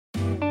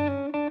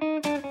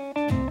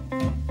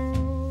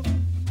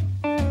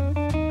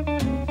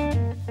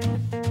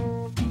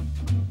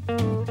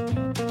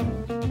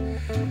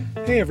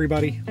Hey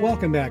everybody,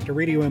 welcome back to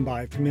Radio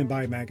Imbibe from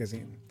Imbibe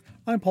Magazine.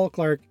 I'm Paul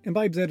Clark,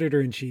 Imbibe's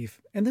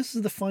editor-in-chief, and this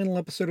is the final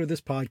episode of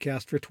this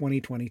podcast for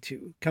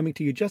 2022, coming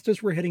to you just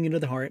as we're heading into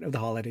the heart of the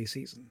holiday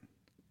season.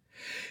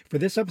 For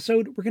this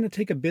episode, we're going to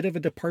take a bit of a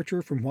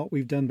departure from what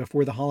we've done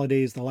before the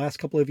holidays the last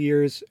couple of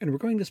years, and we're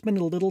going to spend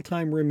a little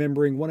time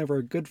remembering one of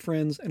our good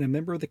friends and a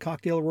member of the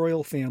Cocktail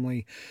Royal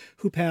family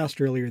who passed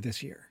earlier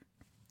this year.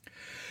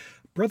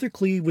 Brother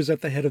Cleve was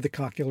at the head of the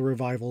Cocktail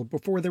Revival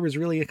before there was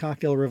really a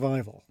Cocktail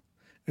Revival.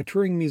 A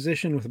touring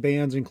musician with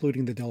bands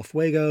including the Del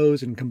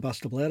Fuegos and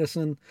Combustible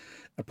Edison,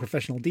 a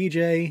professional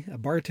DJ, a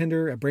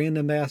bartender, a brand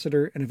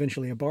ambassador, and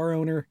eventually a bar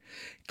owner,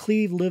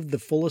 Cleve lived the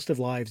fullest of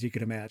lives you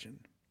could imagine.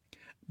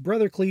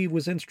 Brother Cleve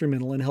was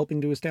instrumental in helping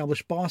to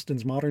establish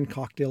Boston's modern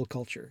cocktail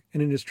culture,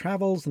 and in his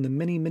travels and the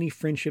many, many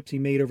friendships he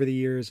made over the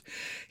years,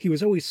 he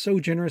was always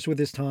so generous with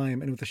his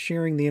time and with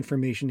sharing the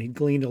information he'd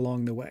gleaned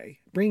along the way,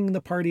 bringing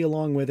the party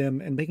along with him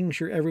and making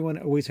sure everyone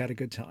always had a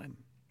good time.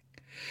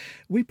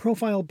 We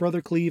profiled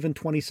Brother Cleve in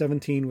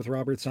 2017 with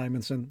Robert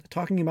Simonson,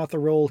 talking about the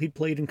role he'd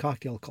played in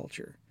cocktail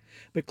culture.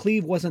 But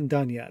Cleve wasn't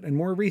done yet, and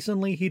more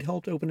recently he'd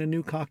helped open a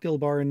new cocktail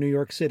bar in New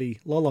York City,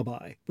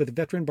 Lullaby, with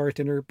veteran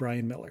bartender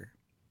Brian Miller.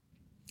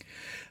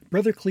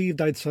 Brother Cleve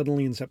died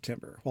suddenly in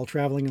September while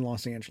traveling in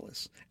Los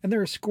Angeles, and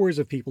there are scores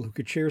of people who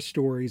could share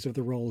stories of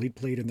the role he'd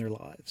played in their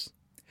lives.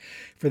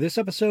 For this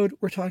episode,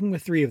 we're talking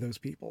with three of those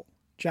people.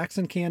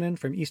 Jackson Cannon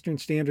from Eastern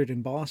Standard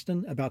in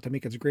Boston, about to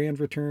make its grand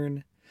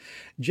return,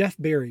 Jeff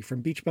Berry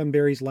from Beach Bum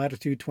Berry's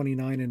Latitude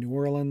 29 in New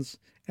Orleans,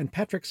 and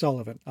Patrick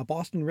Sullivan, a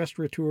Boston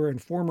restaurateur and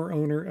former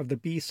owner of the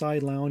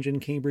B-Side Lounge in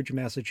Cambridge,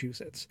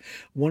 Massachusetts,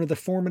 one of the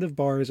formative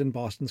bars in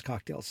Boston's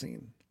cocktail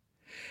scene.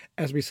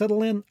 As we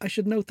settle in, I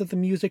should note that the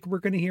music we're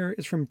going to hear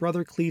is from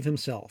Brother Cleve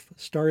himself,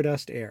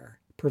 Stardust Air,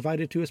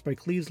 provided to us by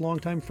Cleve's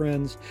longtime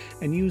friends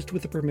and used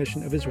with the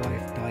permission of his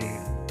wife,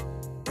 Diane.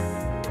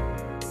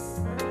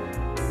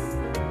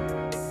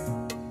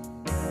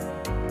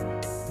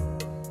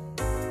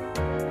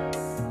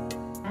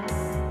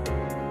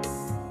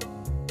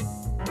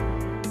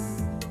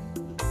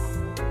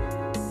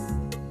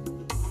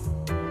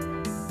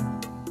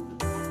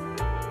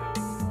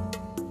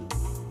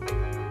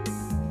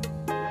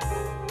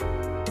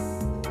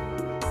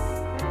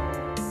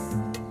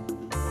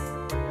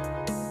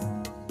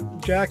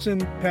 Jackson,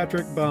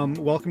 Patrick,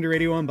 welcome to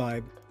Radio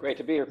Imbibe. Great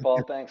to be here,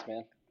 Paul. Thanks,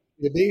 man.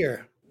 Good to be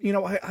here. You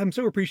know, I'm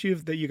so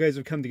appreciative that you guys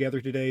have come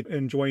together today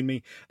and joined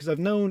me, because I've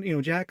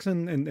known,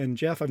 Jackson and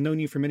Jeff, I've known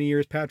you for many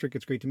years. Patrick,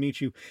 it's great to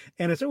meet you.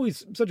 And it's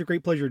always such a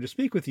great pleasure to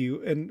speak with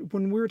you. And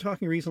when we were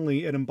talking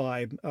recently at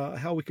Imbibe,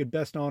 how we could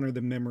best honor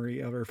the memory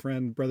of our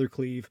friend, Brother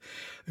Cleve,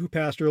 who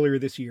passed earlier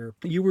this year,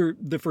 you were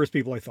the first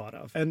people I thought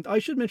of. And I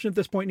should mention at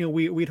this point,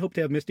 we'd hoped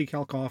to have Misty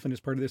Kalkofen as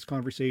part of this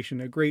conversation,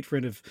 a great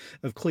friend of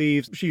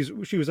Cleve's.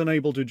 She was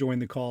unable to join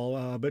the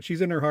call, but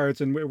she's in our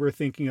hearts, and we're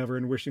thinking of her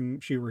and wishing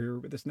she were here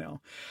with us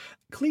now.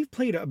 Cleve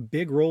played a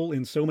big role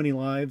in so many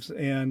lives,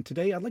 and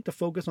today I'd like to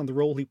focus on the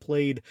role he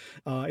played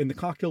in the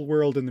cocktail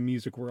world and the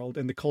music world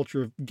and the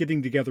culture of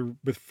getting together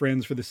with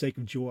friends for the sake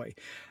of joy.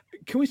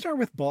 Can we start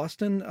with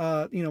Boston?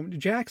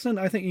 Jackson,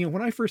 I think,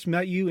 when I first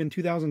met you in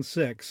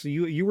 2006,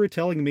 you were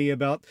telling me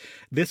about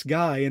this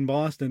guy in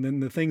Boston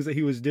and the things that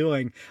he was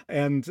doing,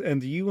 and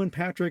you and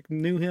Patrick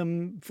knew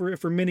him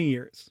for many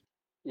years.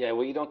 Yeah,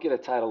 well, you don't get a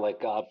title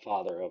like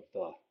Godfather of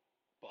the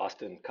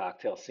Boston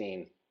cocktail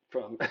scene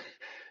from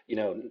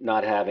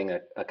not having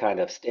a kind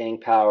of staying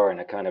power and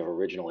a kind of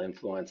original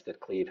influence that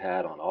Cleve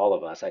had on all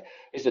of us. I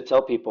used to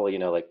tell people,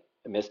 like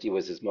Misty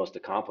was his most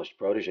accomplished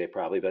protege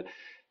probably, but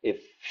if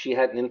she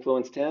hadn't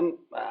influenced him,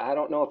 I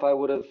don't know if I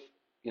would have,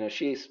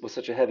 she was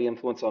such a heavy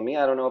influence on me.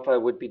 I don't know if I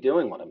would be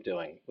doing what I'm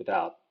doing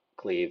without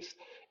Cleve's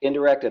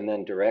indirect and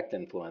then direct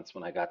influence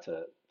when I got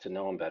to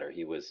know him better.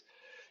 He was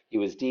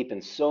deep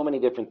in so many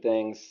different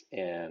things,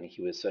 and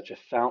he was such a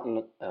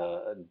fountain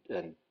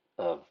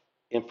of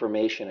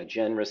information, a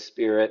generous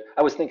spirit.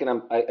 I was thinking,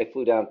 I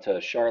flew down to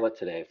Charlotte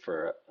today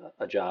for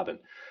a job, and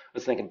I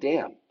was thinking,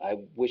 damn, I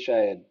wish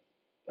I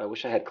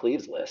had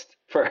Cleve's list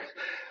for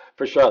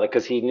Charlotte,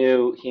 because he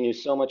knew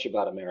so much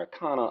about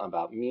Americana,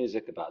 about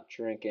music, about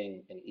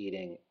drinking and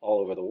eating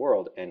all over the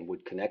world, and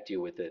would connect you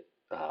with it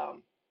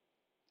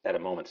at a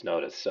moment's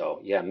notice. So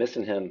yeah,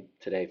 missing him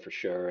today for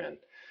sure, and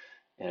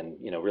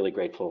really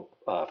grateful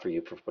for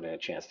you for putting a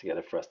chance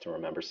together for us to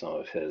remember some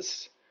of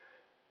his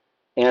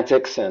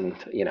antics and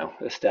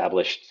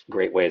established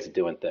great ways of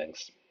doing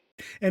things.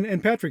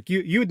 And Patrick,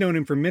 you had known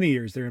him for many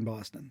years there in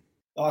Boston.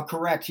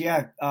 Correct.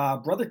 Yeah.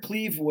 Brother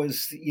Cleve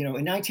was, in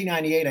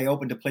 1998, I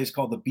opened a place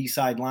called the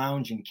B-Side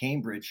Lounge in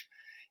Cambridge,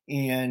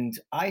 and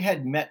I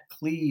had met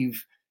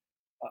Cleve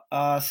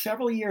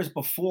several years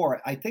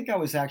before. I think I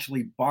was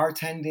actually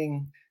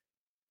bartending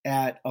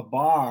at a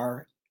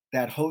bar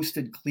that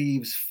hosted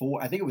Cleve's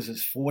I think it was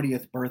his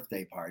 40th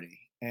birthday party,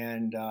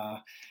 and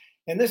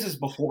this is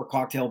before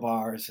cocktail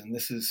bars, and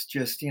this is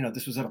just,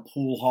 this was at a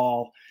pool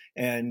hall.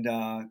 And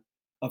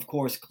of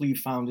course, Cleve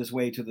found his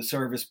way to the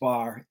service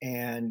bar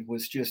and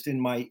was just in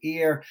my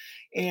ear.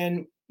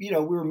 And, we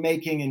were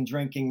making and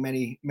drinking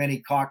many, many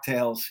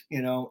cocktails,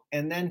 and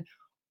then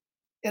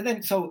and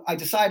then so I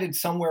decided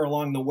somewhere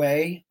along the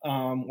way,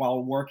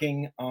 while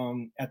working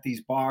at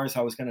these bars,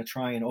 I was going to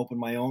try and open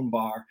my own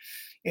bar,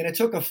 and it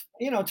took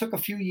it took a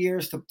few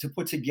years to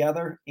put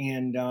together.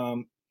 And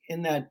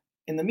in that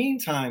in the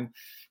meantime,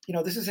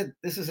 this is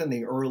in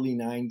the early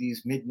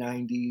 '90s, mid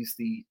 '90s.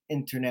 The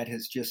internet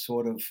has just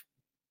sort of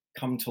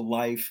come to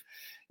life.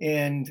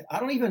 And I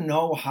don't even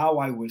know how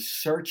I was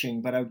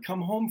searching, but I would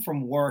come home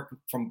from work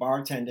from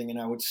bartending and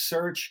I would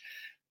search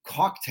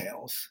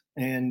cocktails,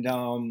 and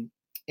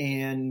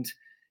and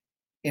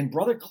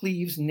Brother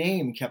Cleve's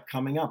name kept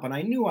coming up, and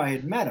I knew I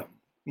had met him,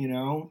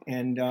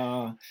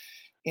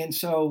 and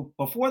so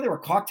before there were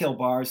cocktail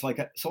bars,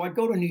 so I'd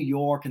go to New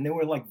York, and there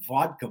were like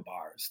vodka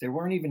bars. There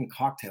weren't even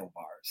cocktail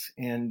bars,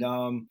 and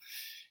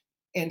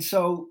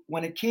so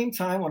when it came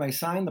time when I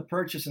signed the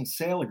purchase and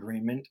sale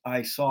agreement,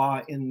 I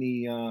saw in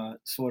the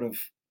sort of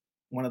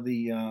one of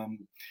the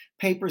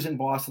papers in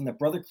Boston that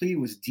Brother Cleve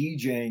was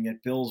DJing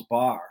at Bill's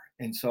Bar,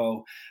 and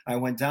so I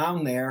went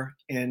down there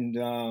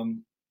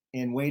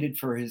and waited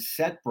for his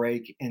set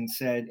break and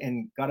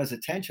got his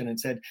attention and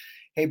said,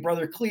 "Hey,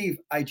 Brother Cleve,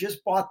 I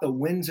just bought the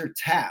Windsor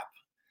Tap,"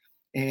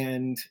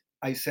 and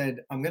I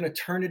said, "I'm going to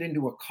turn it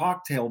into a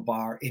cocktail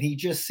bar," and he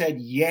just said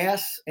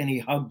yes, and he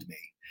hugged me.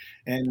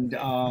 And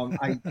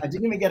I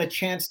didn't even get a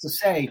chance to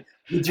say,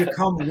 "Would you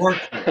come work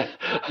here?"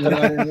 You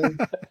know what I mean?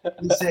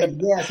 He said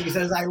yes. He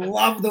says, "I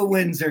love the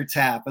Windsor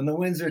Tap," and the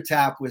Windsor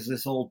Tap was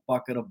this old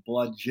bucket of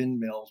blood gin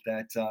mill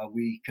that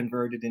we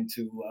converted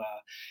into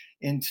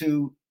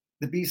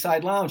the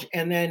B-side lounge.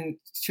 And then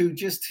to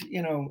just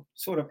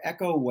sort of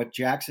echo what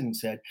Jackson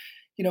said,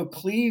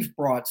 Cleve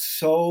brought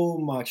so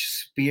much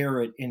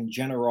spirit and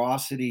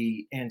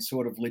generosity and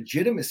sort of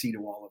legitimacy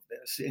to all of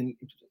this, and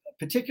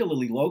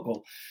particularly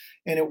local.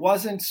 And it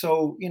wasn't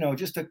so,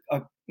 just a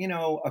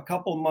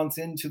couple months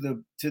into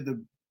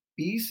the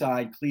B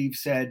side, Cleve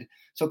said,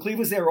 so Cleve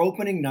was there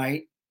opening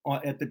night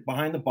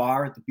behind the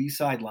bar at the B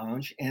side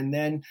lounge. And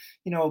then,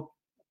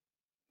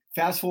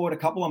 fast forward a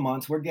couple of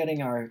months, we're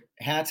getting our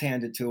hats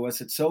handed to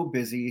us. It's so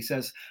busy. He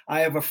says,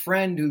 "I have a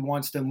friend who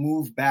wants to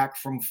move back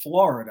from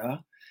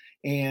Florida,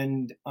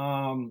 and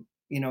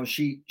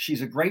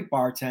she's a great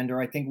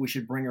bartender. I think we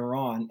should bring her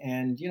on."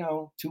 And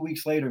 2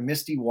 weeks later,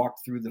 Misty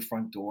walked through the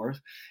front door,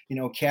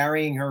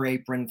 carrying her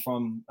apron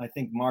from, I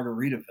think,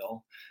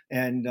 Margaritaville,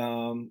 and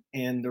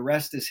the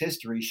rest is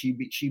history. She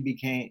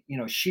became,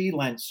 she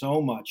lent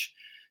so much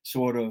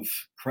sort of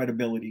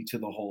credibility to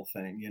the whole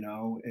thing,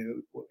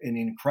 an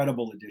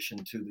incredible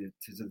addition to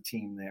the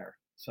team there.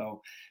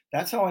 So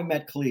that's how I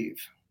met Cleve.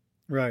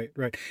 Right,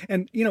 right.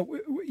 And,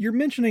 you're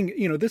mentioning,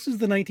 this is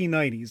the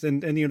 1990s,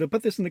 and, to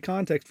put this into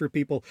context for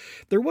people,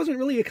 there wasn't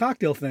really a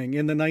cocktail thing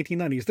in the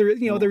 1990s. There,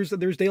 No. there's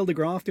Dale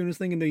DeGroff doing his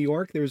thing in New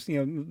York. There's,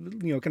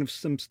 kind of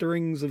some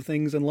stirrings of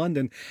things in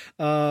London.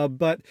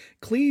 But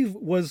Cleve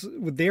was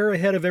there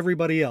ahead of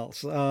everybody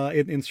else,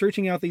 in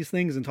searching out these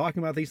things and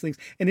talking about these things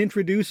and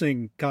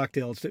introducing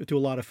cocktails to a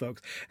lot of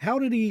folks. How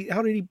did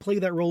he play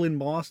that role in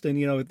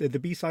Boston, at the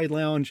B-side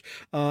lounge,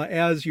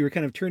 as you were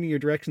kind of turning your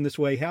direction this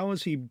way? How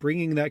is he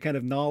bringing that kind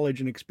of knowledge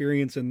and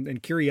experience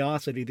and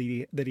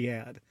curiosity that he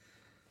had?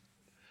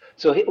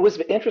 So it was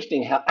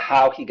interesting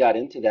how he got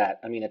into that.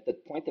 I mean, at the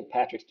point that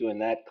Patrick's doing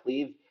that,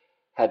 Cleve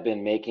had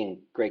been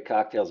making great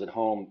cocktails at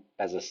home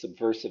as a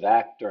subversive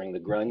act during the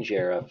grunge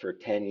era for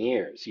 10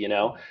 years,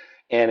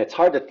 And it's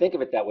hard to think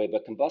of it that way,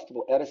 but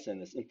Combustible Edison,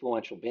 this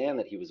influential band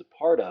that he was a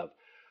part of,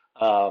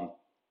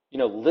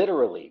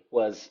 literally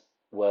was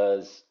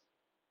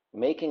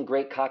making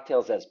great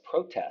cocktails as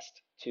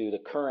protest to the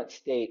current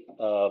state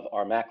of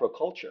our macro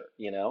culture.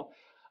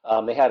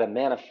 They had a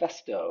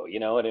manifesto,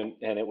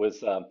 and it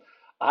was,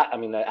 I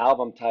mean, the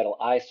album title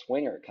 "I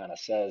Swinger" kind of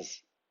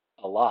says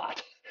a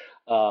lot.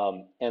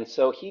 And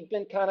so he'd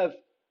been kind of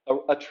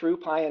a true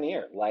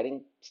pioneer,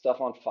 lighting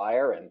stuff on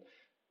fire and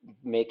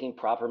making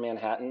proper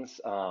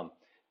Manhattans,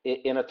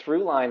 in a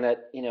through line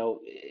that,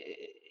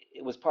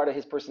 it was part of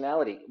his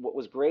personality. What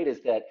was great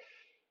is that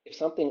if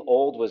something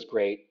old was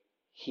great,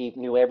 he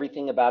knew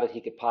everything about it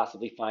he could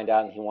possibly find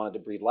out, and he wanted to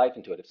breathe life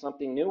into it. If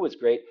something new was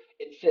great,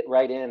 it fit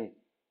right in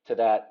to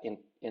that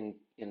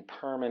in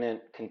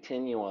permanent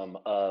continuum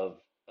of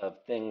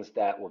things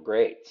that were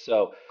great.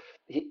 So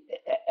he,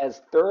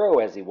 as thorough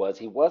as he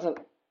wasn't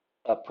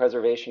a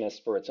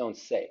preservationist for its own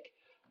sake.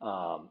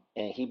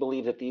 And he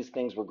believed that these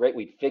things were great.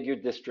 We'd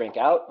figured this drink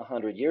out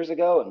 100 years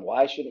ago, and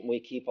why shouldn't we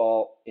keep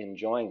all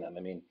enjoying them?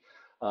 I mean,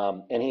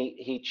 and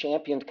he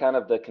championed kind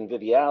of the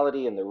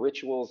conviviality and the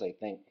rituals. I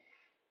think,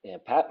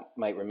 and Pat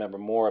might remember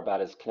more about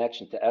his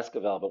connection to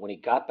Esquivel, but when he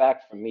got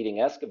back from meeting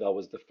Esquivel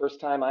was the first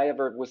time I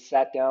ever was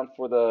sat down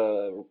for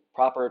the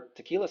proper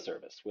tequila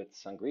service with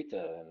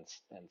sangrita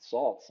and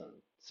salts and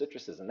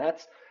citruses. And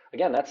that's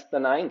the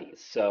 90s.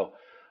 So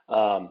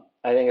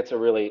I think it's a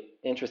really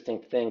interesting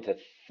thing to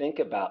think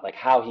about, like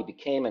how he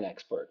became an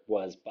expert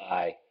was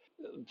by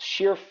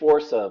sheer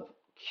force of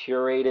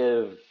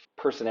curative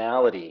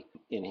personality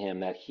in him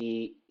that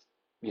he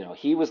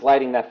was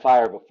lighting that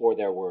fire before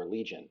there were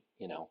legion,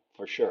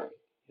 for sure.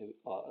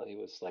 He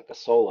was like a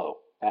solo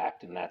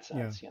act in that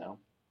Yeah. sense.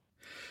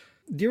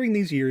 during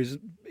these years,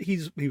 he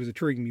was a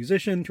touring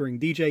musician, touring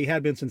DJ. He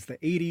had been since the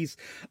 80s.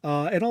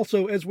 And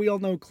also, as we all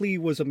know,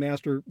 Cleve was a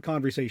master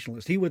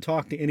conversationalist. He would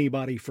talk to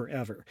anybody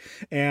forever.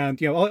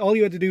 And, all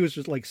you had to do was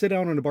just like sit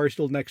down on a bar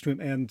stool next to him.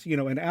 And,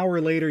 an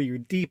hour later, you're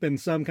deep in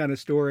some kind of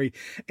story.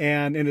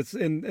 And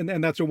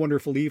that's a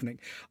wonderful evening.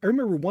 I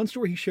remember one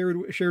story he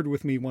shared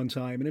with me one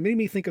time, and it made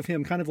me think of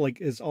him kind of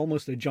like as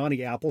almost a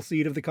Johnny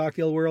Appleseed of the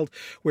cocktail world,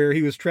 where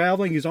he was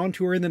traveling, he was on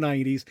tour in the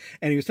 90s,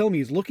 and he was telling me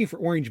he's looking for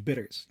orange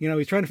bitters.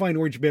 He's trying to find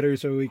orange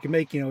bitters so he can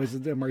make,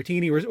 his a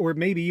martini or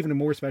maybe even a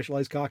more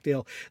specialized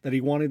cocktail that he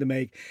wanted to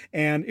make.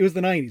 And it was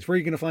the 90s. Where are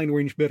you going to find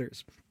orange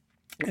bitters?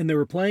 And they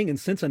were playing in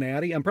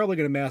Cincinnati. I'm probably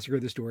going to massacre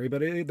the story,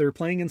 but they're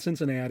playing in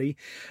Cincinnati.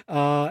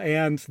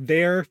 And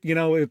there,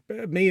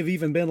 it may have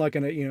even been like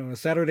a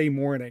Saturday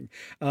morning.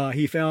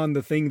 He found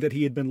the thing that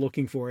he had been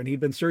looking for, and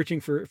he'd been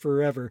searching for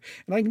forever.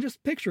 And I can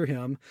just picture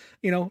him,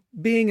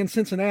 being in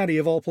Cincinnati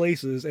of all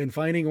places and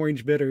finding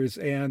orange bitters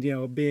and,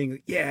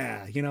 being,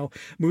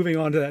 moving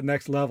on to that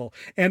next level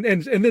and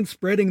then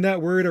spreading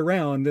that word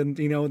around. And,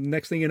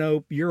 next thing you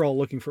know, you're all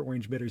looking for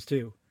orange bitters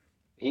too.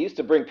 He used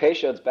to bring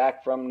Peychaud's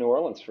back from New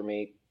Orleans for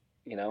me,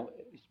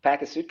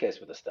 pack a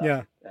suitcase with the stuff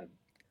Yeah. and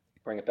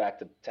bring it back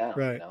to town,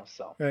 Right.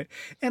 so. Right.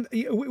 And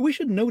we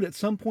should note at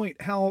some point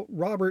how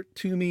Robert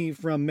Toomey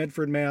from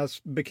Medford,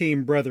 Mass.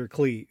 Became Brother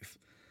Cleve.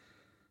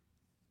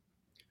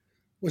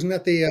 Wasn't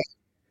that the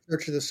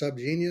Church of the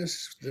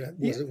Subgenius?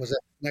 Was that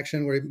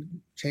connection where he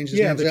changed his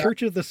Yeah, name? the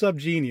Church of the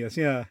Subgenius,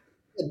 yeah.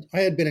 I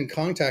had been in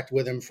contact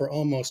with him for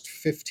almost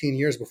 15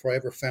 years before I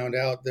ever found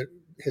out that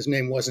his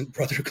name wasn't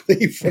Brother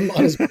Cleve from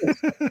on his book.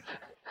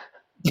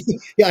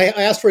 Yeah,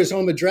 I asked for his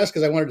home address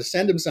because I wanted to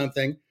send him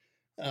something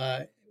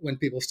when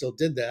people still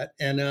did that.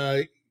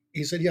 And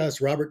he said, yeah,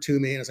 it's Robert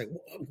Toomey. And I was like,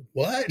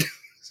 what?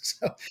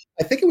 So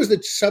I think it was the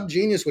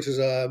Subgenius, which is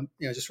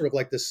just sort of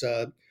like this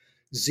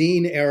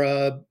zine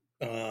era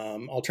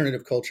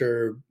alternative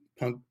culture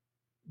punk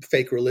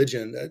fake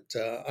religion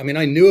that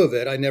I knew of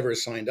it. I never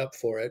signed up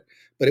for it,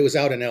 but it was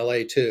out in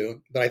LA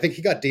too. But I think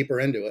he got deeper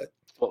into it.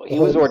 Well, he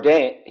was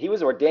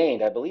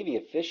ordained. I believe he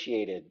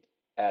officiated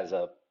as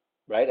an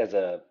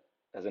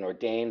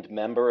ordained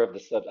member of the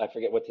sub. I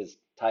forget what his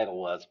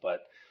title was, but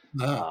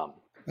the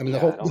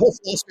whole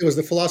philosophy was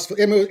the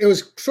philosophy. It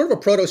was sort of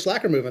a proto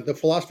slacker movement. The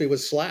philosophy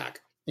was slack.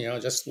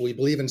 Just we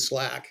believe in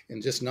slack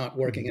and just not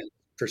working and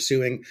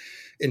pursuing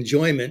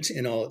enjoyment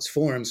in all its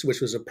forms,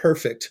 which was a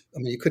perfect.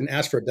 You couldn't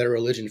ask for a better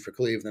religion for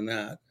Cleve than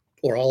that,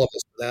 or all of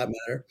us for that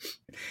matter.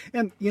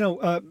 And,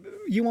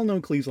 you all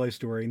know Cleve's life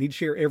story, and he'd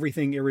share every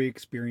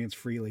experience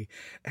freely.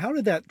 How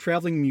did that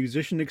traveling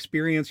musician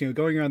experience,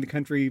 going around the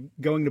country,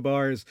 going to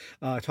bars,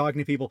 talking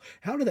to people,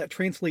 how did that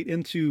translate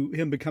into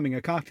him becoming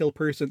a cocktail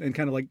person and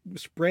kind of like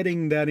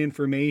spreading that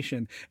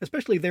information,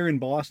 especially there in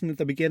Boston at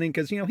the beginning?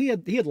 Because, he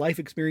had life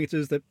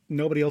experiences that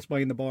nobody else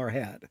behind the bar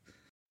had.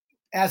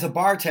 As a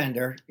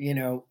bartender,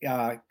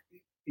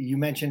 you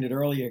mentioned it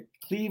earlier,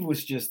 Cleve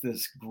was just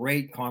this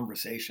great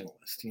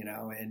conversationalist,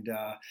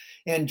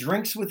 and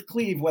drinks with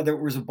Cleve, whether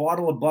it was a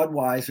bottle of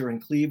Budweiser,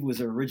 and Cleve was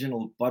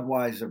original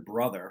Budweiser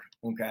brother,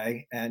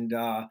 okay, and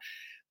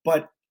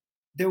but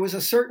there was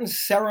a certain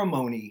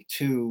ceremony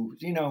to,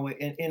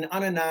 an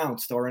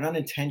unannounced or an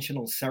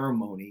unintentional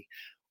ceremony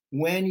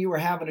when you were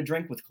having a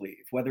drink with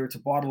Cleve, whether it's a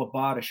bottle of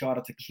Bud, a shot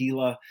of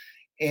tequila,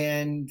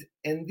 and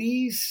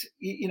these,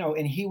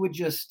 and he would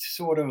just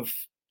sort of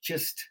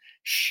just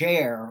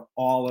share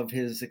all of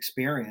his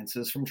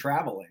experiences from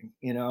traveling,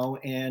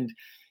 and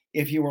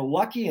if you were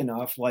lucky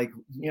enough, like,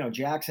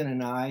 Jackson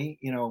and I,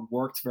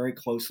 worked very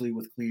closely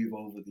with Cleve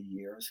over the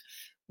years,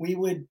 we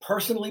would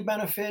personally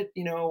benefit,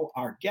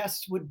 our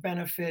guests would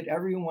benefit,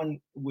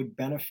 everyone would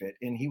benefit.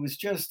 And he was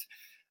just,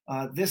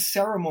 this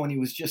ceremony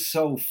was just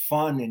so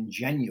fun and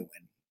genuine,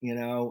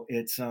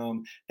 it's,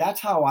 that's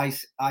how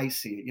I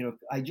see it.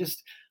 I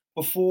just,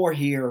 before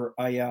here,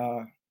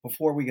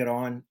 before we get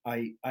on,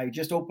 I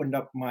just opened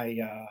up my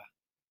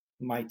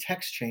my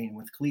text chain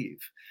with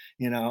Cleve,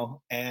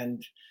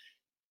 and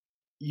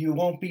you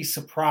won't be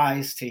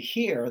surprised to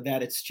hear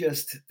that it's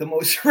just the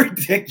most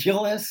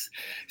ridiculous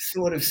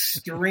sort of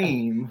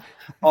stream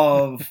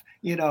of,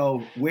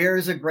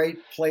 where's a great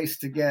place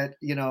to get,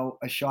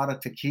 a shot of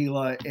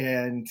tequila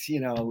and,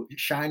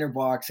 Shiner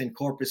Box in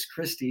Corpus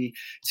Christi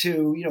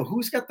to,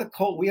 who's got the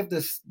cold. We have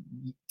this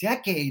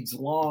decades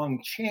long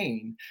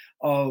chain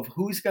of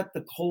who's got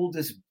the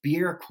coldest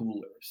beer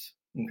coolers.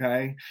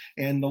 Okay.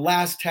 And the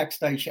last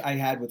text I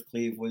had with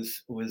Cleve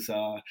was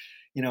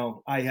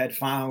I had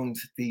found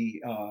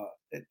the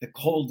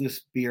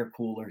coldest beer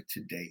cooler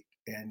to date.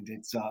 And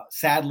it's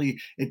sadly,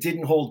 it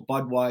didn't hold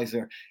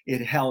Budweiser. It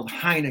held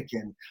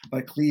Heineken,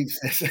 but Cleve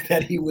says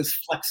that he was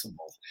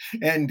flexible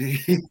and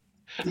he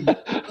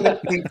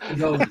didn't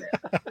go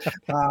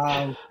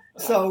there.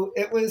 So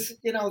it was,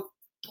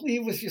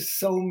 Cleve was just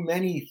so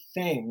many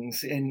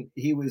things, and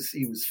he was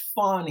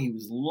fun. He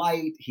was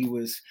light. He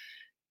was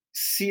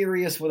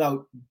serious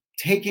without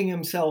taking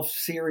himself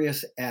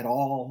serious at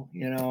all,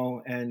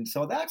 and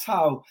so that's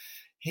how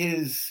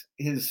his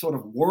sort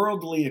of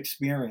worldly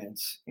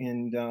experience,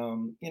 and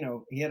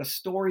he had a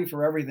story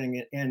for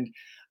everything. And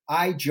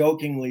I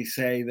jokingly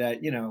say that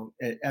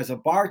as a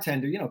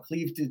bartender,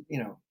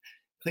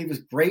 Cleve was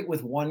great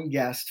with one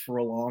guest for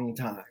a long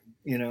time,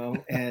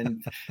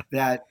 and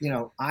that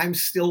I'm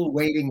still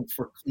waiting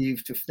for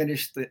Cleve to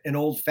finish an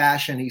old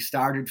fashioned he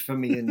started for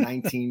me in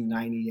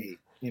 1998.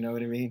 You know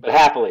what I mean? But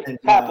happily, And,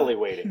 happily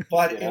waiting.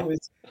 But it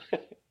was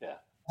yeah.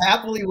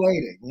 happily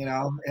waiting,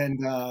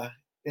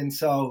 and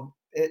so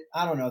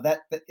I don't know that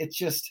it's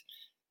just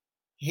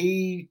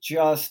he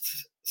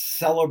just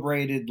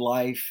celebrated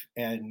life,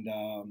 and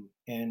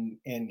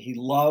he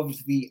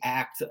loved the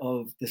act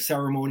of the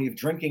ceremony of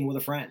drinking with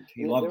a friend.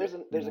 He loved it.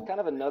 There's a kind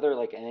of another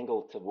like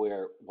angle to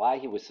why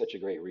he was such a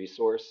great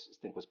resource. I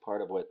think was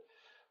part of what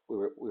we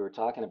were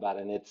talking about,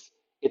 and it's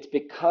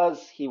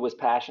because he was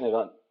passionate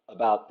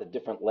about the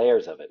different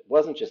layers of it. It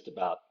wasn't just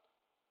about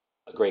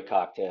a great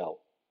cocktail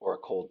or a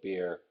cold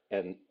beer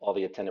and all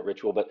the attendant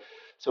ritual. But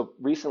so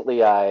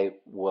recently I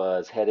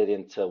was headed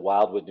into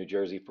Wildwood, New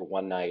Jersey for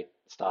one night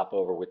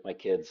stopover with my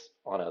kids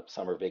on a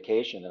summer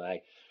vacation.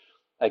 And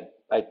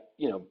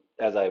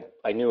as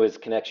I knew his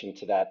connection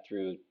to that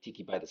through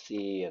Tiki by the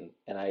Sea,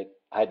 and I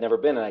had never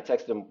been, and I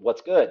texted him,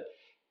 "What's good?"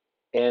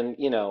 And,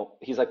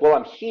 he's like, "Well,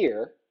 I'm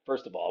here,"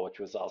 first of all, which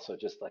was also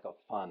just like a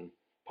fun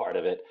part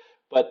of it.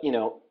 But,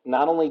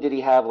 not only did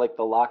he have like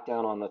the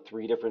lockdown on the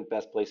three different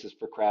best places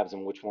for crabs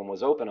and which one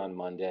was open on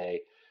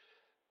Monday,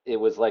 it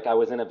was like I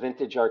was in a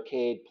vintage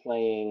arcade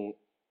playing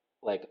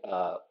like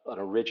an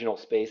original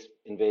Space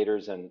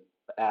Invaders and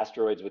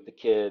Asteroids with the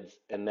kids.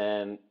 And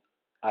then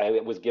I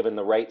was given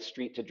the right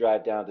street to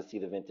drive down to see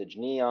the vintage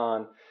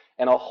neon,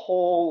 and a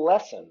whole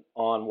lesson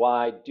on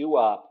why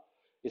doo-wop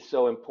is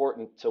so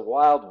important to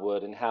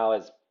Wildwood, and how,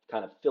 as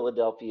kind of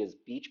Philadelphia's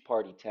beach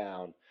party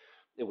town,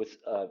 it was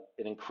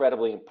an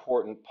incredibly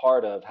important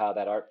part of how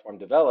that art form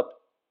developed,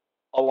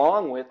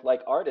 along with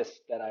like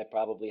artists that I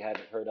probably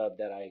hadn't heard of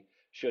that I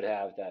should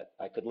have, that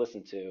I could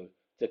listen to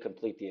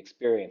complete the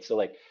experience. So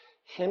like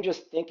him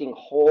just thinking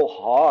whole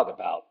hog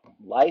about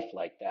life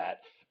like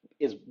that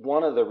is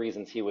one of the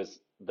reasons he was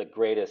the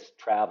greatest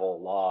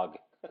travel log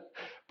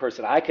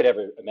person I could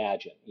ever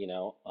imagine,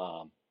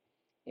 and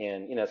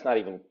it's not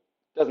even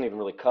doesn't even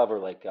really cover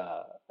like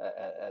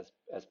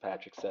as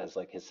Patrick says,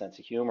 like his sense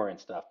of humor and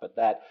stuff, but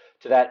that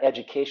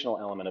educational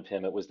element of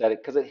him, it was that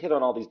because it hit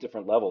on all these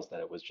different levels that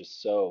it was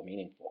just so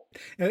meaningful.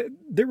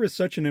 There was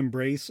such an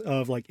embrace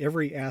of like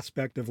every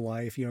aspect of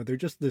life. They're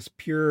just this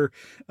pure,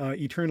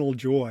 eternal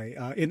joy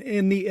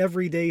in the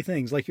everyday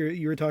things. Like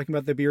you were talking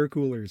about the beer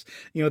coolers.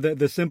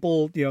 The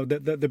simple,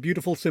 the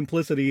beautiful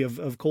simplicity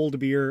of cold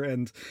beer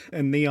and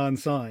neon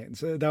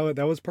signs.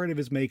 That was part of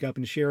his makeup,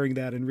 and sharing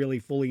that and really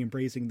fully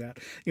embracing that.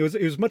 It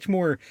was much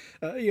more.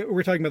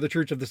 We're talking about the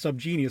Church of the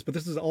Subgenius, but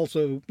this is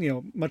also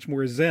much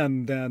more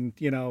Zen than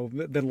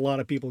than a lot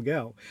of people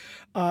go.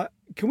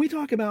 Can we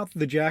talk about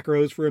the Jack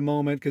Rose for a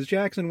moment? Because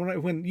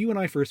Jackson, when you and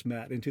I first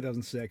met in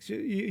 2006,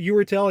 you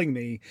were telling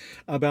me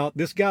about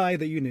this guy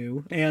that you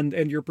knew and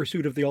your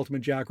pursuit of the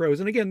ultimate Jack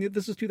Rose. And again,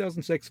 this is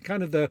 2006,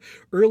 kind of the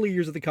early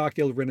years of the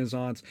cocktail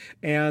renaissance,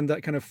 and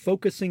kind of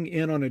focusing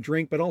in on a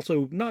drink, but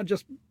also not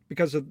just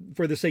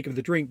for the sake of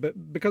the drink,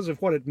 but because of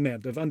what it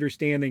meant, of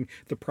understanding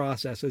the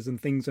processes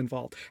and things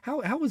involved.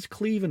 How was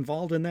Cleve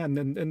involved in that?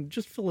 And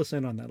just fill us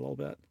in on that a little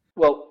bit.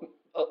 Well,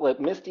 like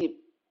Misty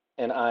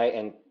and I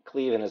and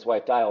Cleve and his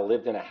wife Dial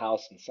lived in a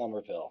house in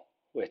Somerville,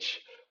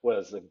 which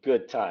was a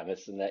good time.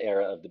 It's in the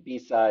era of the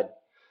B-side.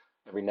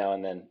 Every now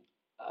and then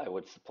I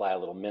would supply a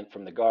little mint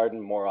from the garden.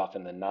 More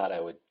often than not, I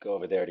would go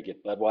over there to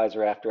get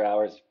Budweiser after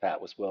hours.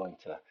 Pat was willing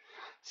to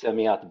send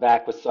me out the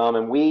back with some.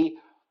 And we,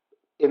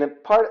 in an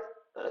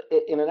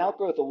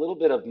outgrowth, a little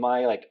bit of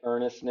my like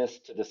earnestness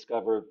to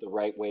discover the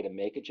right way to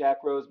make a Jack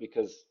Rose,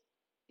 because,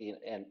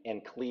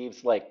 and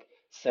Cleve's like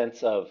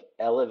sense of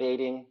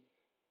elevating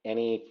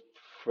any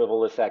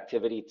frivolous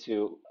activity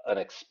to an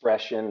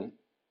expression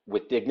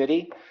with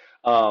dignity.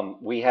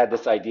 We had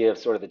this idea of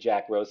sort of the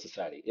Jack Rose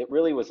Society. It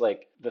really was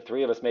like the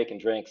three of us making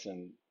drinks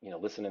and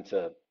listening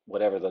to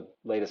whatever the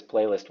latest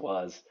playlist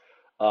was,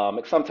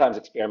 sometimes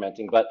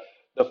experimenting. But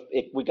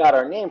we got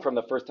our name from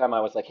the first time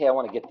I was like, hey, I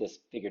want to get this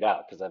figured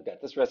out, because I've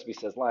got this recipe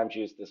says lime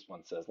juice, this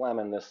one says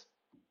lemon, this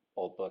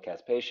old book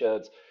has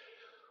Peychaud's.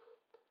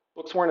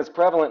 Books weren't as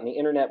prevalent, and the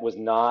internet was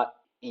not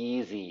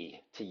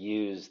easy to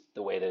use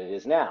the way that it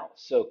is now.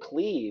 So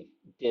Cleve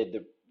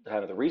did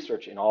the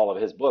research in all of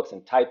his books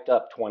and typed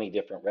up 20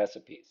 different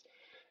recipes.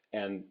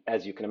 And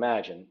as you can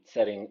imagine,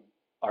 setting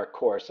our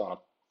course on a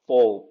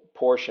full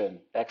portion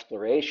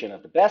exploration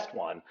of the best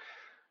one,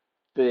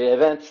 the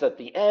events at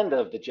the end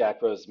of the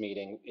Jack Rose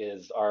meeting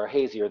are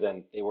hazier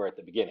than they were at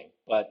the beginning.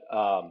 But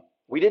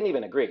we didn't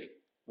even agree,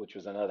 which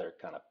was another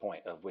kind of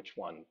point of which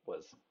one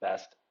was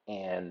best.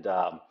 And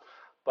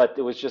but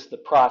it was just the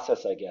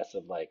process, I guess,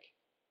 of like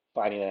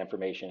finding that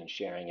information and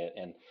sharing it.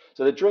 And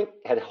so the drink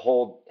had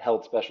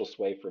held special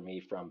sway for me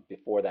from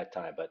before that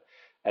time. But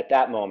at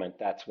that moment,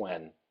 that's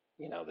when,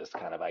 this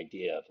kind of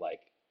idea of like,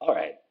 all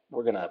right,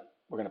 we're gonna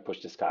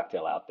push this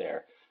cocktail out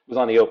there was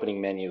on the opening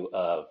menu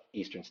of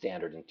Eastern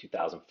Standard in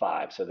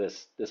 2005. So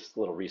this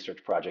little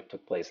research project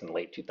took place in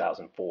late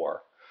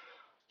 2004.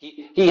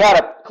 He had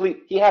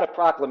a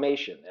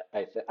proclamation.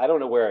 I don't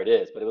know where it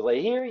is, but it was like,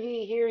 hear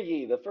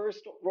ye, the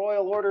first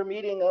Royal Order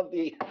meeting of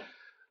the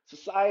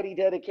society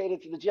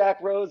dedicated to the Jack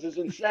Rose is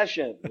in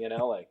session.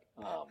 How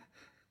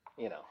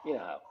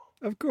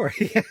Of course.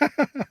 it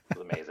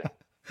was amazing.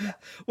 Yeah.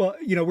 Well,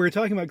 we were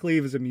talking about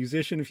Cleve as a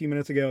musician a few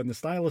minutes ago, and the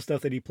style of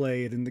stuff that he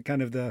played, and the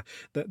kind of the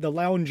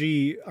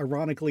loungy,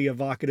 ironically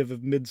evocative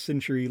of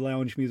mid-century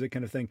lounge music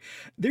kind of thing.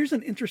 There's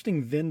an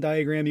interesting Venn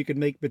diagram you could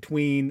make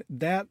between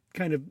that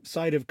kind of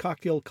side of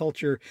cocktail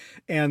culture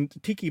and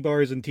tiki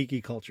bars and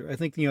tiki culture. I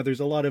think there's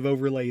a lot of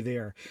overlay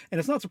there, and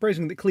it's not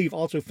surprising that Cleve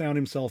also found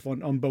himself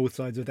on both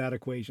sides of that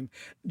equation.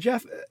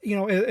 Jeff,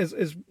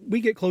 as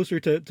we get closer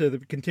to the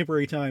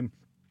contemporary time,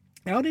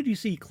 how did you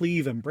see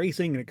Cleve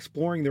embracing and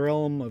exploring the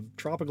realm of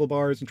tropical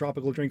bars and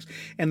tropical drinks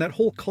and that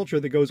whole culture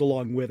that goes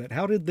along with it?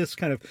 How did this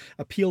kind of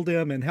appeal to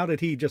him, and how did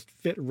he just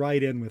fit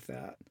right in with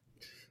that?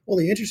 Well,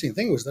 the interesting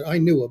thing was that I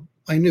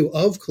knew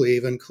of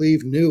Cleve, and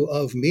Cleve knew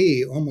of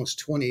me almost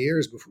 20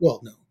 years before. Well,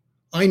 no,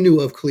 I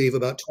knew of Cleve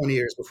about 20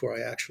 years before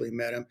I actually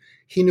met him.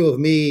 He knew of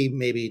me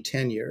maybe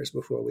 10 years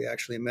before we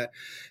actually met.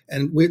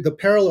 And the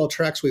parallel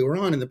tracks we were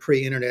on in the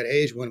pre-internet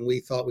age, when we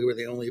thought we were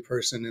the only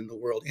person in the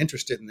world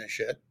interested in this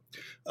shit,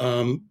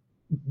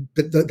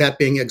 that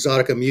being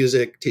exotica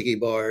music, tiki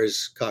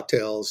bars,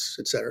 cocktails,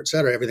 et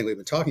cetera, everything we've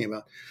been talking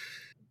about.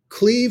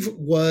 Cleve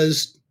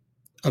was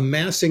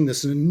amassing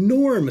this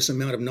enormous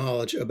amount of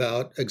knowledge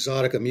about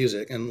exotica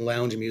music and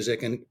lounge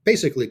music, and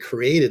basically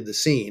created the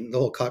scene, the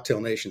whole Cocktail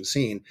Nation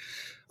scene,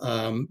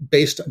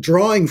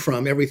 drawing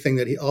from everything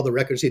all the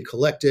records he'd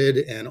collected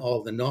and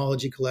all the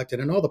knowledge he collected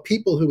and all the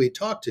people who he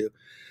talked to.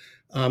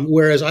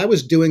 Whereas I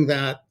was doing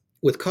that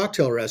with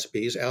cocktail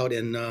recipes out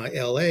in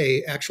LA,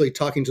 actually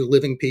talking to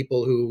living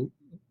people who,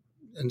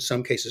 in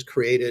some cases,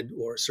 created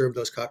or served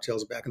those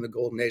cocktails back in the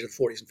golden age of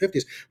the 40s and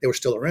 50s. They were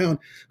still around.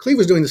 Cleve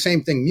was doing the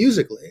same thing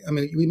musically. I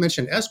mean, we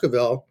mentioned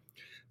Esquivel,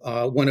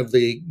 one of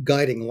the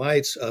guiding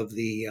lights of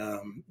the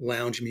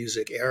lounge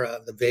music era,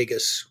 the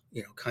Vegas,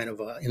 kind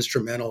of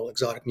instrumental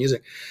exotic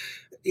music.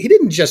 He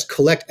didn't just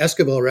collect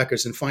Esquivel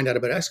records and find out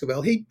about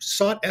Esquivel. He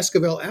sought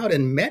Esquivel out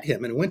and met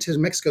him and went to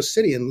Mexico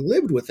City and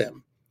lived with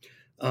him,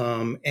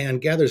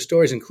 and gathered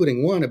stories,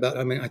 including one about,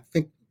 I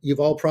think you've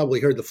all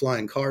probably heard the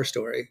flying car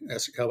story,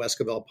 how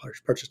Esquivel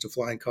purchased a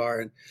flying car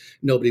and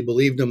nobody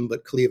believed him,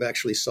 but Cleve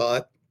actually saw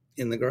it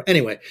in the garage.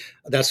 Anyway,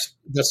 that's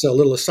a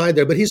little aside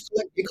there, but he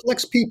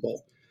collects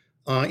people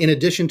in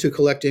addition to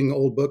collecting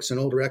old books and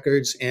old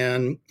records,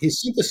 and he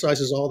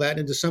synthesizes all that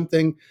into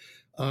something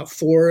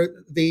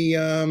for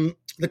the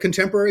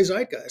contemporary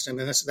zeitgeist. I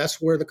mean,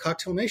 that's where the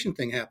Cocktail Nation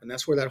thing happened.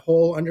 That's where that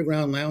whole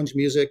underground lounge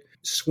music,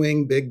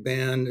 swing, big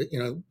band,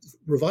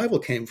 revival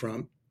came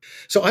from.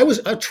 So I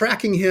was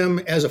tracking him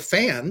as a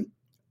fan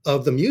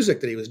of the music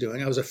that he was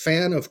doing. I was a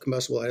fan of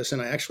Combustible Edison.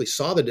 I actually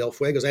saw the Del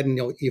Fuegos. I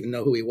didn't even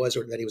know who he was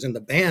or that he was in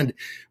the band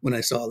when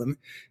I saw them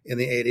in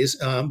the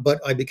 80s. But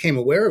I became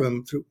aware of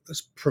him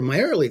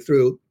primarily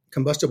through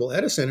Combustible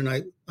Edison. And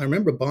I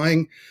remember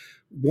buying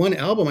one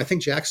album, I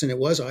think Jackson it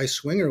was, I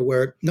Swinger,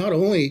 where not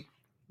only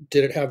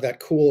did it have that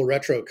cool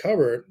retro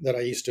cover that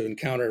I used to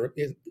encounter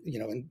in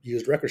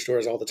used record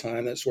stores all the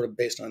time, that's sort of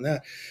based on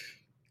that,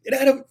 it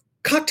had a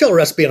cocktail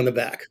recipe on the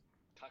back.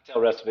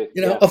 Cocktail recipe.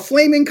 A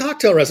flaming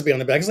cocktail recipe on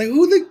the back. It's like,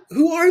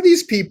 who are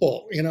these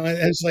people? And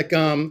it's like,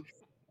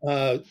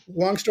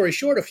 long story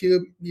short, a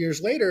few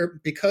years later,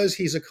 because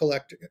he's a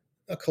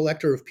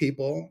collector of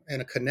people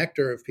and a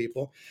connector of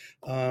people,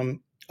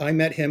 I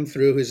met him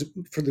through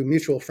the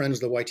mutual friends,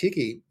 the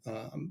Waitiki,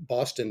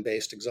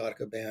 Boston-based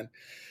exotica band.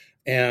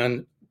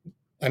 And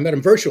I met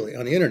him virtually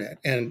on the internet.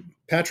 And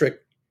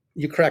Patrick,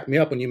 you cracked me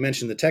up when you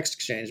mentioned the text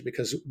exchange,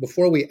 because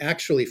before we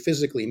actually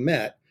physically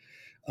met,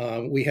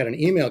 we had an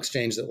email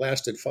exchange that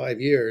lasted 5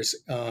 years,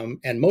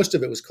 and most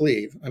of it was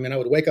Cleve. I mean, I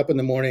would wake up in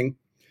the morning,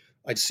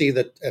 I'd see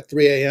that at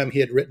 3 a.m. he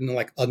had written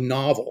like a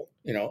novel,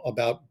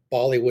 about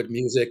Bollywood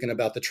music and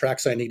about the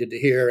tracks I needed to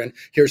hear, and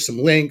here's some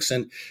links,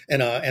 and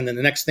then the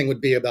next thing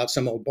would be about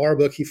some old bar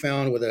book he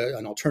found with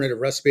an alternative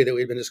recipe that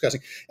we'd been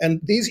discussing. And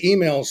these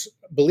emails,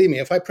 believe me,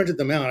 if I printed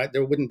them out,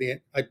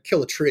 I'd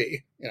kill a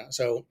tree.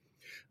 So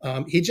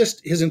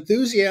his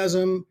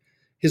enthusiasm,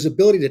 his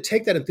ability to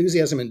take that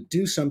enthusiasm and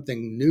do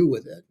something new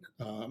with it.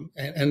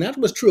 And that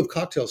was true of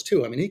cocktails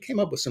too. I mean, he came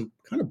up with some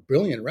kind of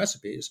brilliant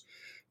recipes,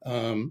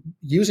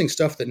 using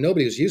stuff that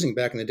nobody was using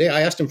back in the day.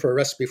 I asked him for a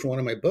recipe for one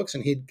of my books,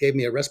 and he gave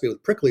me a recipe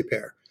with prickly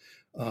pear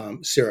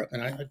syrup.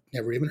 And I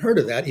never even heard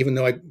of that, even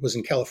though I was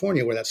in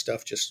California where that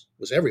stuff just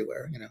was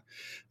everywhere,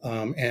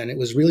 and it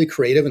was really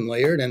creative and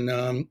layered.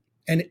 And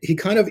he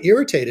kind of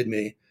irritated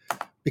me,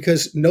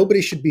 because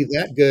nobody should be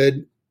that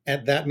good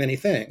at that many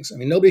things. I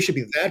mean, nobody should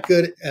be that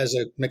good as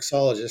a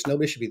mixologist.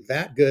 Nobody should be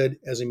that good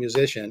as a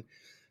musician.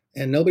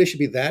 And nobody should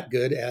be that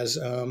good as,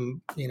 a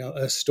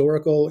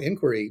historical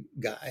inquiry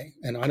guy.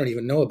 And I don't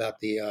even know about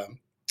he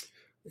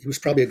was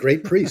probably a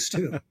great priest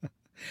too.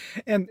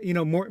 And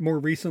more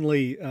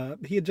recently,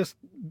 he had just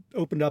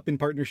opened up in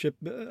partnership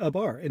a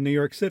bar in New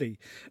York City,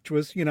 which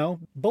was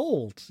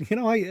bold.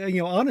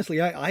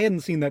 Honestly, I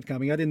hadn't seen that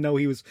coming. I didn't know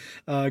he was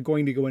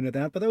going to go into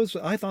that, but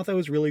I thought that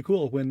was really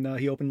cool when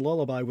he opened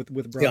Lullaby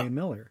with Brian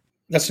Miller.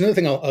 That's another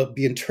thing I'll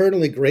be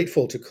internally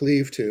grateful to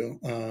Cleve to,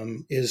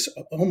 is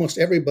almost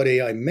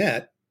everybody I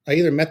met. I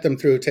either met them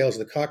through Tales of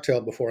the Cocktail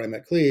before I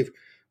met Cleve,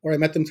 or I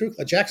met them through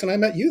Jackson. I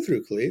met you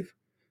through Cleve.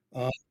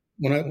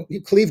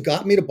 Cleve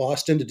got me to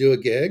Boston to do a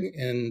gig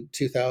in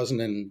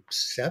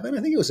 2007.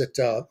 I think it was at,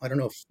 I don't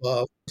know if,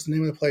 what's the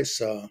name of the place?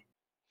 Faux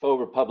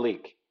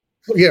Republique.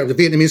 Yeah, the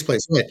Vietnamese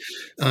place.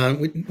 Right.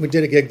 We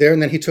did a gig there,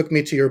 and then he took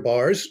me to your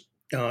bars,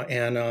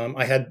 and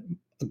I had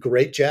a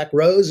great Jack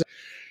Rose.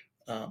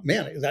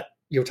 Man, that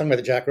you were talking about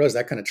the Jack Rose,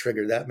 that kind of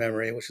triggered that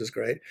memory, which was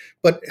great.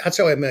 But that's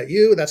how I met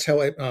you. That's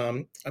how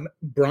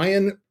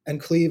Brian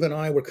and Cleve and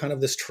I were kind of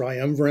this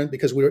triumvirate,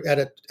 because we were at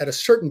a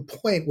certain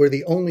point we're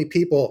the only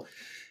people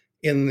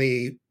in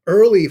the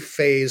early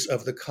phase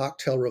of the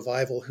cocktail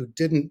revival who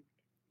didn't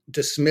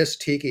dismiss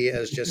tiki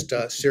as just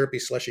syrupy,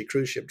 slushy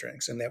cruise ship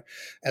drinks. And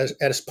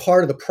as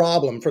part of the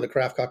problem for the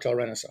craft cocktail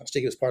renaissance,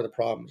 tiki was part of the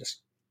problem.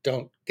 Just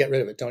don't get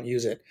rid of it. Don't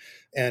use it.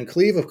 And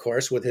Cleve, of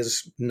course, with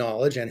his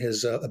knowledge and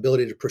his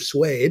ability to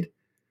persuade,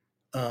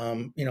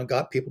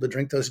 got people to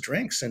drink those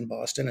drinks in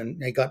Boston,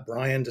 and he got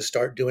Brian to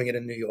start doing it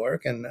in New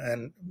York, and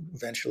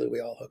eventually we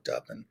all hooked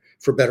up, and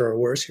for better or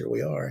worse, here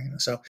we are.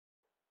 So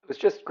it was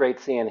just great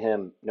seeing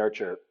him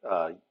nurture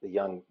the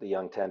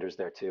young tenders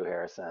there too,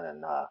 Harrison.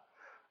 And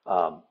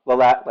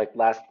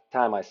last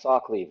time I saw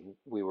Cleve,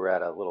 we were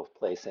at a little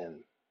place in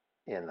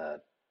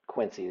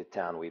Quincy, the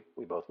town we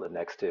both live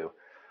next to,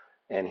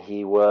 and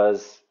he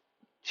was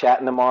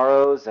chatting to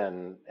Morrows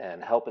and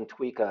helping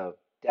tweak a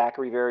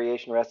daiquiri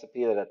variation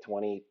recipe that a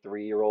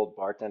 23-year-old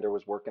bartender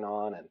was working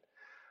on. And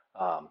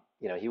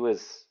he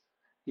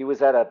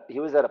was at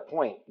a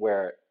point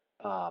where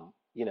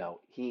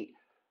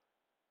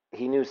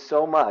he knew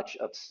so much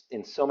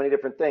in so many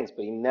different things,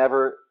 but he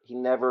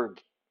never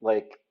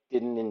like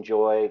didn't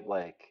enjoy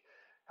like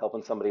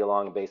helping somebody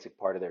along a basic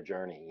part of their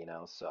journey,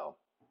 so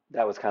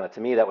that was kind of,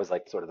 to me, that was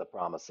like sort of the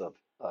promise of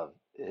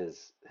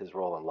his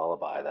role in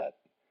Lullaby that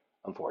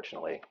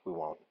unfortunately we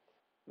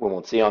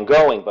won't see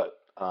ongoing. But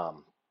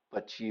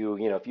if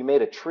you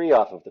made a tree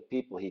off of the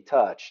people he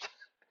touched,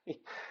 you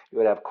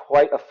would have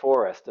quite a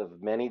forest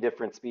of many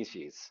different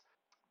species.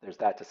 There's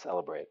that to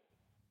celebrate.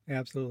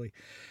 Absolutely.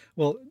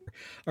 Well,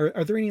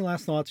 are there any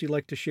last thoughts you'd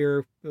like to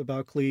share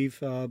about Cleve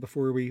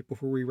before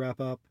we wrap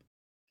up?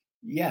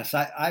 Yes,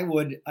 I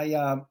would.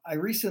 I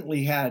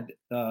recently had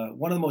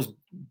one of the most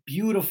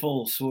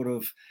beautiful sort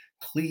of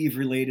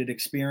Cleve-related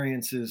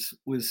experiences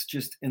was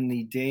just in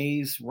the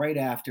days right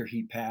after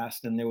he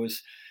passed, and there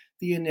was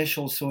the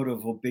initial sort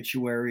of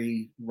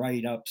obituary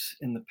write-ups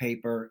in the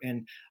paper.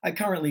 And I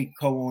currently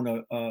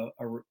co-own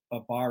a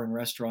bar and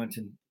restaurant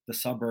in the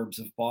suburbs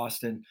of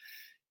Boston,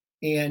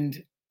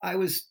 and I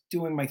was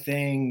doing my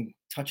thing,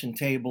 touching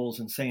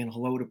tables and saying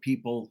hello to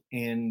people,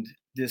 and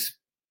this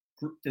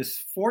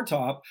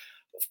foretop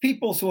of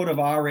people sort of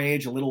our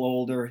age, a little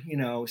older,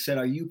 said,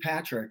 "Are you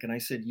Patrick?" And I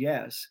said,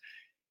 "Yes."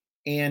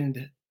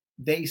 And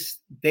they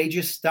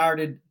just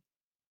started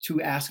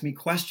to ask me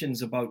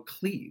questions about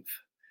Cleve.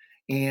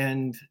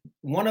 And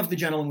one of the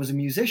gentlemen was a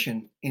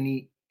musician,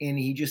 and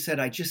he just said,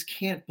 "I just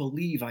can't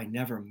believe I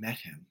never met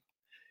him."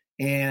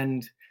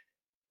 And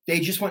they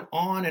just went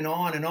on and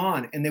on and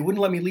on, and they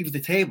wouldn't let me leave the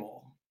table.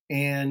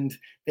 And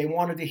they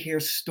wanted to hear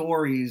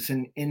stories,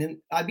 and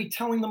I'd be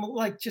telling them a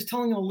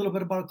little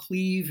bit about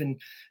Cleve, and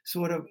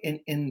sort of,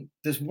 and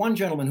this one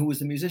gentleman who was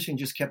the musician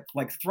just kept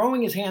like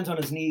throwing his hands on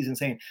his knees and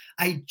saying,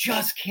 "I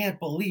just can't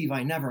believe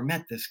I never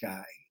met this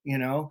guy,"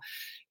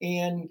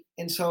 and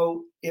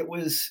so it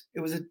was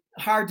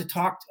hard to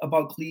talk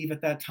about Cleve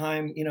at that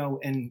time,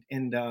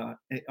 and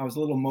I was a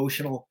little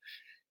emotional,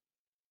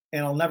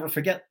 and I'll never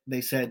forget,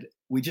 they said,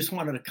 "We just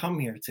wanted to come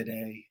here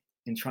today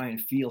and try and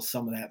feel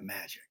some of that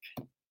magic."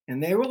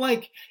 And they were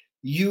like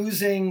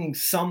using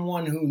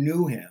someone who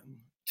knew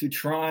him to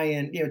try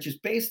and,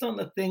 just based on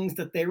the things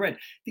that they read.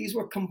 These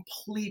were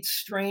complete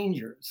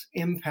strangers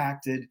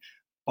impacted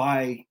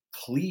by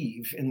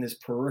Cleve in this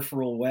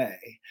peripheral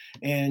way,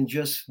 and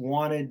just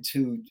wanted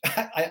to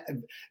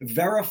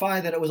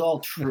verify that it was all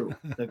true.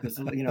 Because,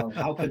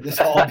 how could this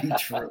all be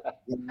true?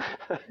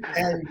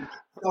 And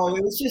so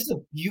it was just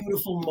a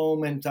beautiful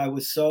moment. I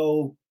was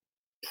so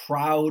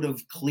proud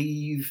of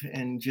Cleve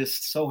and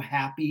just so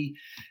happy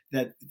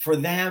that for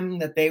them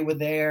that they were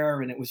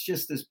there, and it was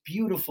just this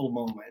beautiful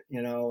moment,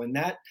 and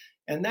that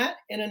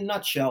in a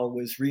nutshell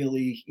was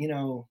really,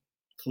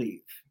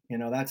 Cleve.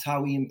 That's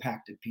how he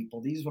impacted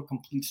people. These were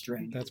complete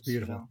strangers. That's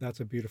beautiful.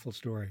 That's a beautiful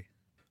story.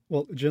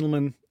 Well,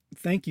 gentlemen,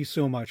 thank you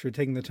so much for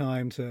taking the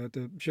time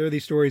to share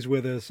these stories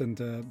with us and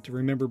to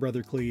remember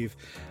Brother Cleve.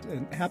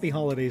 And happy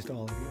holidays to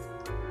all of you.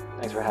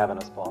 Thanks for having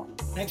us, Paul.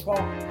 Thanks, Paul.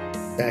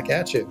 Back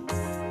at you.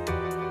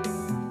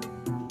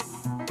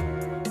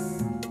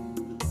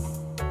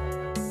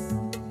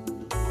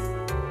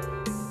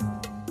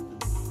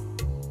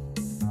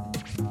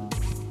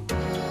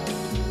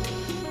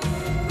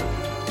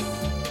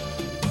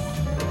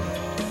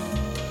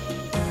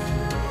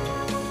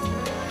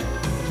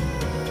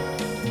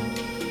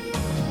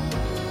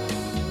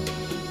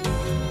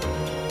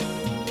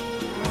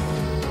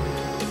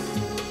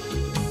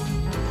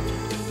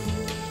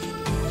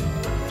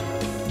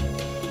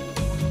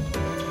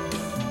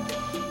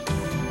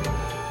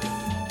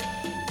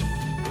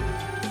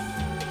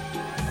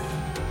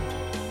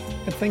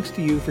 thanks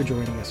to you for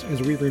joining us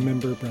as we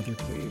remember Brother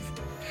Cleve.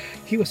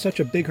 He was such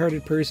a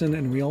big-hearted person,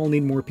 and we all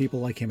need more people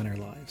like him in our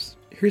lives.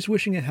 Here's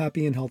wishing a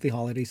happy and healthy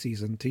holiday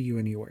season to you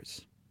and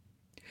yours.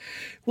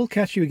 We'll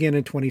catch you again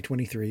in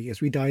 2023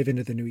 as we dive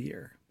into the new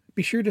year.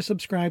 Be sure to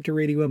subscribe to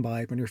Radio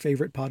Imbibe on your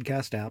favorite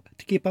podcast app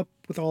to keep up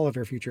with all of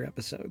our future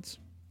episodes.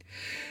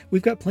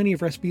 We've got plenty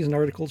of recipes and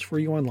articles for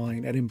you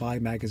online at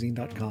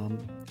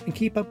imbibemagazine.com, and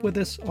keep up with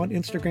us on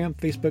Instagram,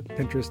 Facebook,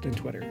 Pinterest, and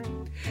Twitter.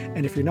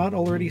 And if you're not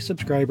already a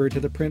subscriber to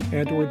the print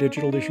and or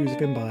digital issues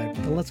of Imbibe,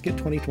 then let's get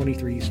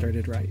 2023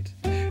 started right.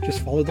 Just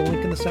follow the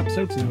link in this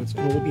episode's notes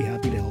and we'll be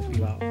happy to help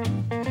you out.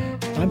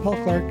 I'm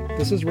Paul Clark,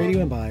 this is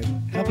Radio Imbibe.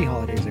 Happy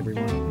holidays,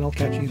 everyone, and I'll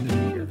catch you in the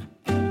new year.